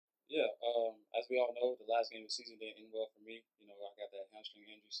as we all know, the last game of the season didn't end well for me. I got that hamstring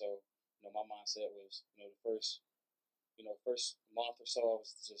injury, so my mindset was, the first month or so, I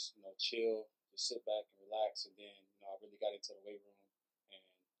was just, chill, just sit back and relax, and then, I really got into the weight room, and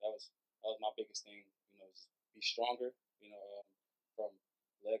that was my biggest thing, just be stronger, from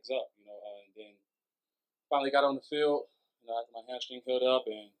legs up, and then finally got on the field, after my hamstring healed up,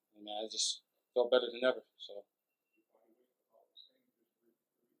 and man, I just felt better than ever. So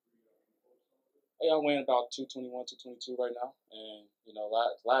yeah, I'm weighing about 221, 222 right now. And,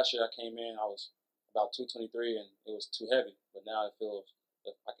 last year I came in, I was about 223 and it was too heavy. But now it feels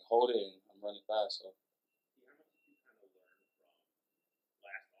that I can hold it and I'm running fast. So, How much did you kind of learn from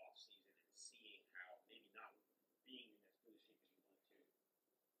last offseason and seeing how maybe not being in as good a shape as you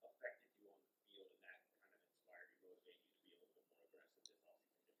wanted to affected you on the field and that kind of inspired you, motivated you to be a little bit more aggressive this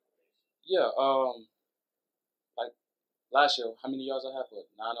offseason in different ways? yeah, like last year, how many yards I had?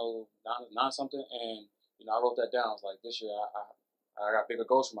 What, 909 something? And, I wrote that down. I was like, this year I got bigger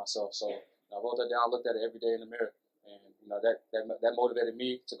goals for myself. So, I wrote that down, looked at it every day in the mirror. And, that motivated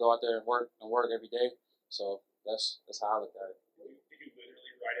me to go out there and work every day. So that's how I look at it. Did you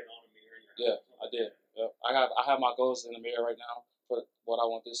literally write it on a mirror in your Yeah, house? I did. Yep. I have my goals in the mirror right now for what I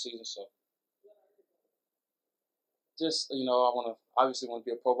want this season. So just I want to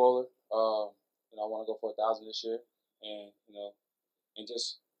be a Pro Bowler. I want to go for 1,000 this year, and and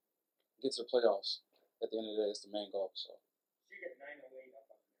just get to the playoffs. At the end of the day, it's the main goal. So So you get 908 up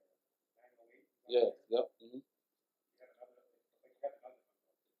on there. 908? yeah, yep. You have another, like you have another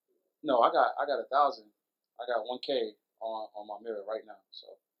number. No, I got 1,000. I got 1K on my mirror right now.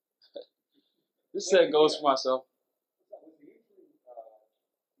 So this setting goals for myself. Was the injury kind of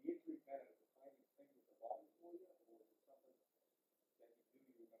a defining thing with the body for you, or was it something that you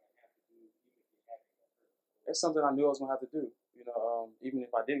knew you were going to have to do even if you hadn't got hurt? It's something I knew I was gonna have to do. Even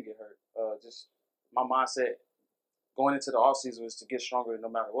if I didn't get hurt, just my mindset going into the off season was to get stronger no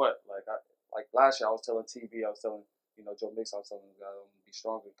matter what. Like last year, I was telling TV, I was telling Joe Mix, I was telling him that I'm gonna be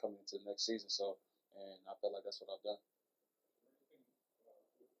stronger coming into the next season. So, and I felt like that's what I've done.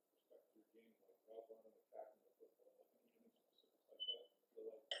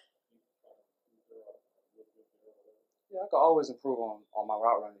 Yeah, I could always improve on my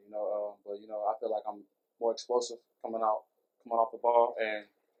route running, but I feel like I'm more explosive coming off the ball, and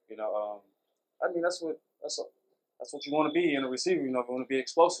you know, I mean that's what you want to be in a receiver. You want to be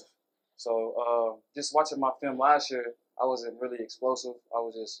explosive. So just watching my film last year, I wasn't really explosive. I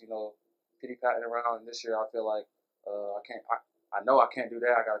was just pity patting around. And this year, I feel like I can't. I know I can't do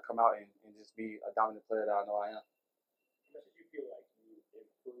that. I got to come out and just be a dominant player that I know I am. How much did you feel like you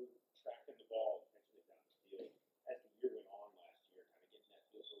improved tracking the ball potentially down the field as the year went on last year, kind of getting that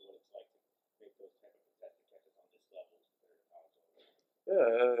feel for what it's like to make those type of contested catches on this level compared to college level?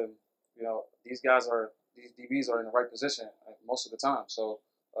 Yeah, these DBs are in the right position most of the time. So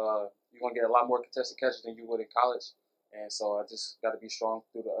you're gonna get a lot more contested catches than you would in college, and so I just got to be strong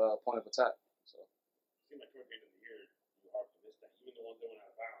through the point of attack. So It seemed like toward the end of the year, you were hard to miss that. Even the ones that went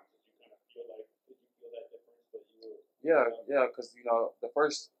out of bounds, did you feel that difference that you were? yeah, because the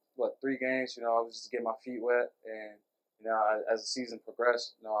first 3 games, I was just getting my feet wet, and as the season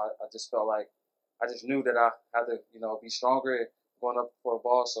progressed, I just felt like I just knew that I had to be stronger going up for a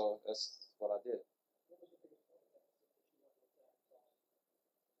ball. So that's what I did.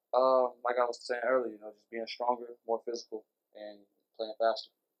 Like I was saying earlier, just being stronger, more physical, and playing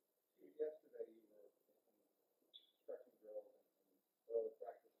faster. Yesterday, you were stretching drills and early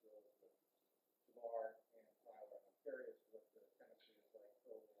practice drills with Jamar and Tyler. I'm curious what the chemistry is like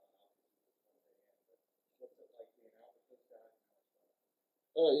early on. Obviously, just one day in, but what's it like being out with those guys and how much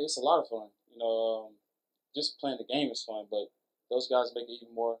fun? Yeah, it's a lot of fun. Just playing the game is fun, but those guys make it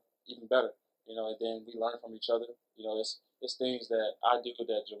even better. And then we learn from each other. It's things that I do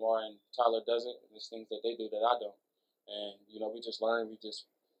that Jamar and Tyler doesn't, and it's things that they do that I don't. And we just learn.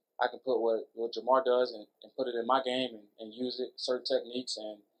 I can put what Jamar does and put it in my game and use it certain techniques,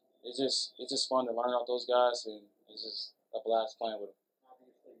 and it's just fun to learn off those guys, and it's just a blast playing with them.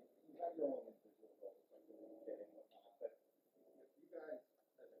 Obviously, you have your own individual goals, like the league and whatnot, but if you guys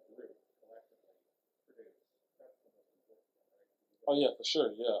as a group collectively produce, that's the most important thing, right? Oh yeah, for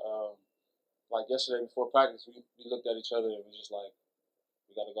sure. Yeah. Like yesterday before practice, we looked at each other and was just like,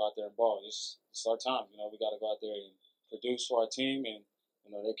 we got to go out there and ball. It's our time. We got to go out there and produce for our team, and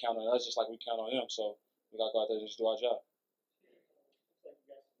they count on us just like we count on them. So we got to go out there and just do our job. It's like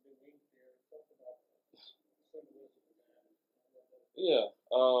you got some new wings here. Talk about symbolism of that. Yeah.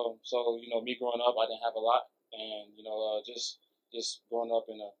 So me growing up, I didn't have a lot, and just growing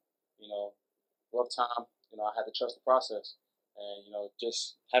up in a rough time. I had to trust the process, and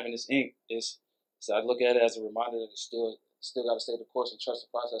just having this ink is. So I look at it as a reminder that it's still got to stay the course and trust the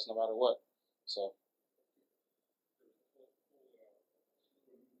process no matter what. So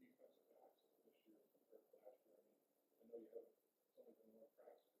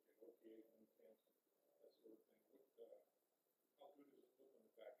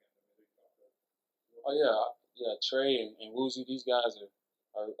oh yeah, Trey and Woozy, these guys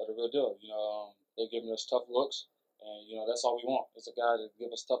are the real deal. They're giving us tough looks, and that's all we want. It's a guy to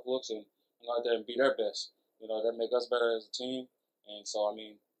give us tough looks and go out there and be their best. That make us better as a team. And so I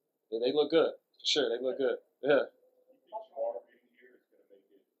mean, they look good for sure. They look good. Yeah.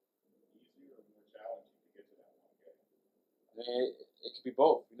 I mean, it could be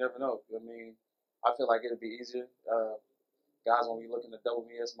both. You never know. I mean, I feel like it'd be easier. Guys won't be looking to double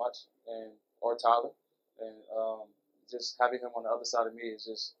me as much, and or Tyler, and just having him on the other side of me is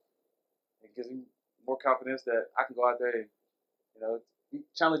just it gives me more confidence that I can go out there and we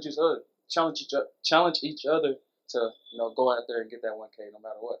challenge each other, challenge each other to go out there and get that 1K no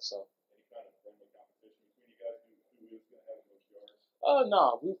matter what. So.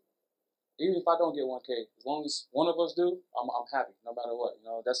 No, even if I don't get 1K, as long as one of us do, I'm happy no matter what.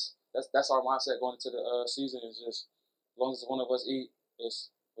 That's our mindset going into the season is just as long as one of us eat,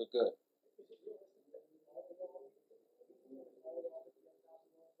 we're good.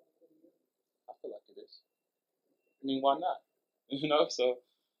 I feel like it is. I mean, why not? So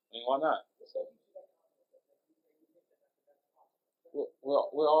I mean, why not? So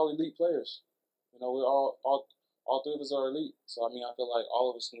we're all elite players. We're all three of us are elite. So I mean, I feel like all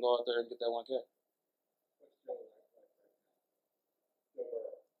of us can go out there and get that 1K.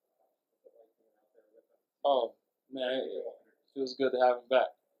 Oh man, it feels good to have him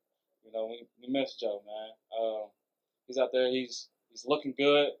back. We miss Joe, man. He's out there. He's looking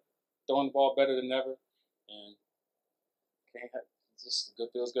good, throwing the ball better than ever, and can't ha- it's just good.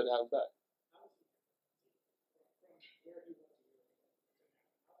 Feels good to have him back.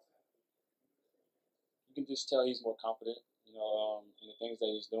 You can just tell he's more confident. In the things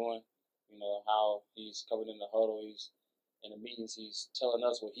that he's doing. How he's covered in the huddle. He's in the meetings. He's telling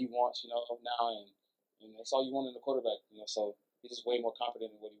us what he wants. Now and that's all you want in a quarterback. So he's just way more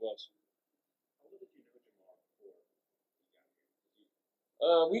confident than what he was.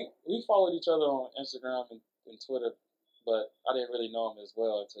 We followed each other on Instagram and Twitter, but I didn't really know him as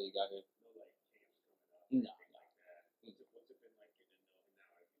well until he got here. No, no.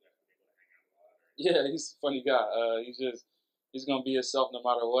 Yeah, he's a funny guy. He's gonna be himself no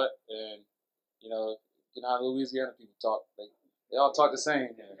matter what, and how Louisiana people talk. They all talk the same.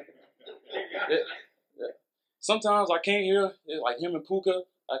 It, yeah. Sometimes I can't hear like him and Puka.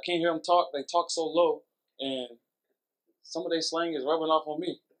 I can't hear them talk. They talk so low, and some of their slang is rubbing off on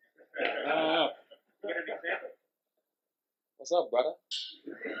me. I don't know. What's up, brother?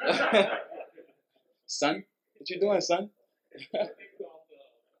 Son, what you doing, son?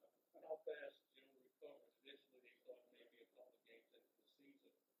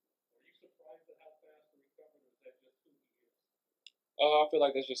 I feel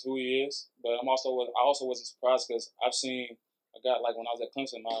like that's just who he is. But I also wasn't surprised because I've seen a guy like when I was at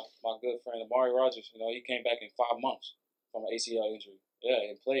Clemson, my good friend Amari Rogers. He came back in 5 months from an ACL injury. Yeah,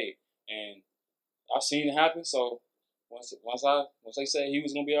 and played, and I've seen it happen. So once they said he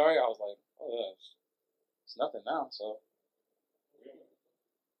was gonna be all right, I was like, oh yeah, it's nothing now. So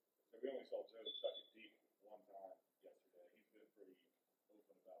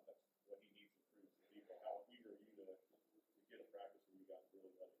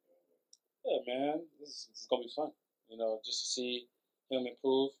yeah, man, this is gonna be fun. Just to see him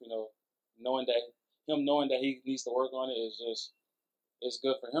improve. Knowing that he needs to work on it is just it's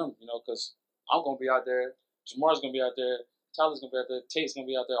good for him. Because I'm gonna be out there, Jamar's gonna be out there, Tyler's gonna be out there, Tate's gonna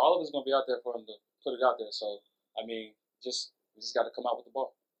be out there. All of us gonna be out there for him to put it out there. So I mean, we just got to come out with the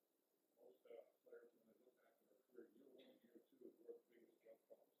ball.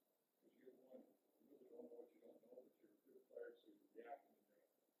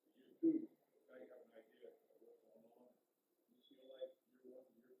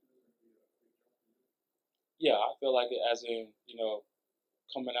 Yeah, I feel like it as in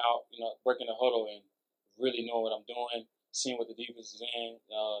coming out, breaking the huddle and really knowing what I'm doing, seeing what the defense is in,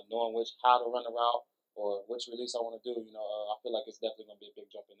 knowing how to run the route or which release I want to do. I feel like it's definitely going to be a big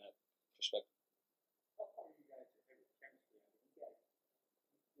jump in that perspective.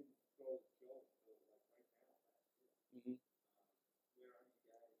 Hmm.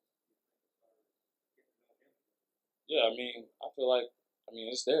 Yeah, I mean,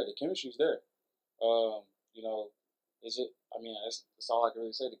 it's there. The chemistry's there. Um, you know, I mean, that's all I can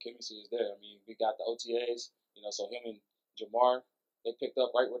really say. The chemistry is there. I mean, we got the OTAs. So him and Jamar, they picked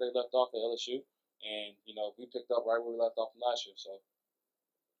up right where they left off at LSU, and we picked up right where we left off from last year. So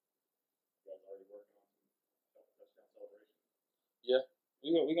You guys already working on some touchdown celebrations? yeah,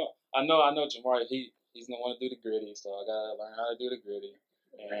 we going I know Jamar. He's gonna want to do the gritty, so I gotta learn how to do the gritty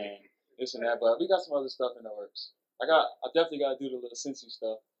and this and that. But we got some other stuff in the works. I definitely gotta do the little Cincy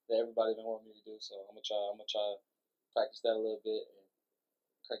stuff that everybody been wanting me to do. So I'm gonna try to practice that a little bit and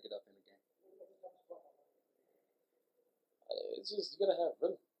crank it up in the game. It's just you gotta have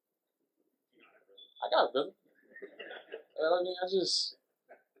rhythm. I got rhythm. I mean, I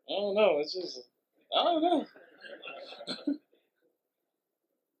don't know. It's just I don't know.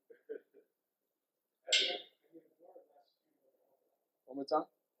 One more time.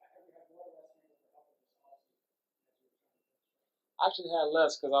 I actually had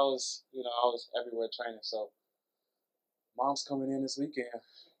less because I was everywhere training. So mom's coming in this weekend.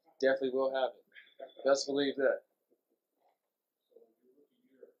 Definitely will have it. Best believe that. So your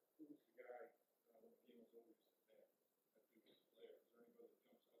rookie year, who was the guy when the game was over that biggest player? Is there anybody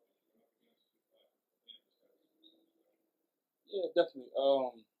that jumps out that you went up against who Yeah, definitely.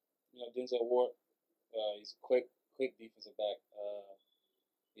 Denzel Ward. He's a quick defensive back.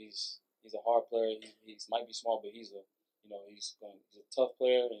 He's a hard player. He's might be small, but he's a tough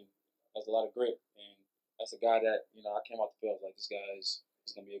player and has a lot of grit. And that's a guy that I came off the field like this guy is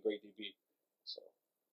gonna be a great DB. So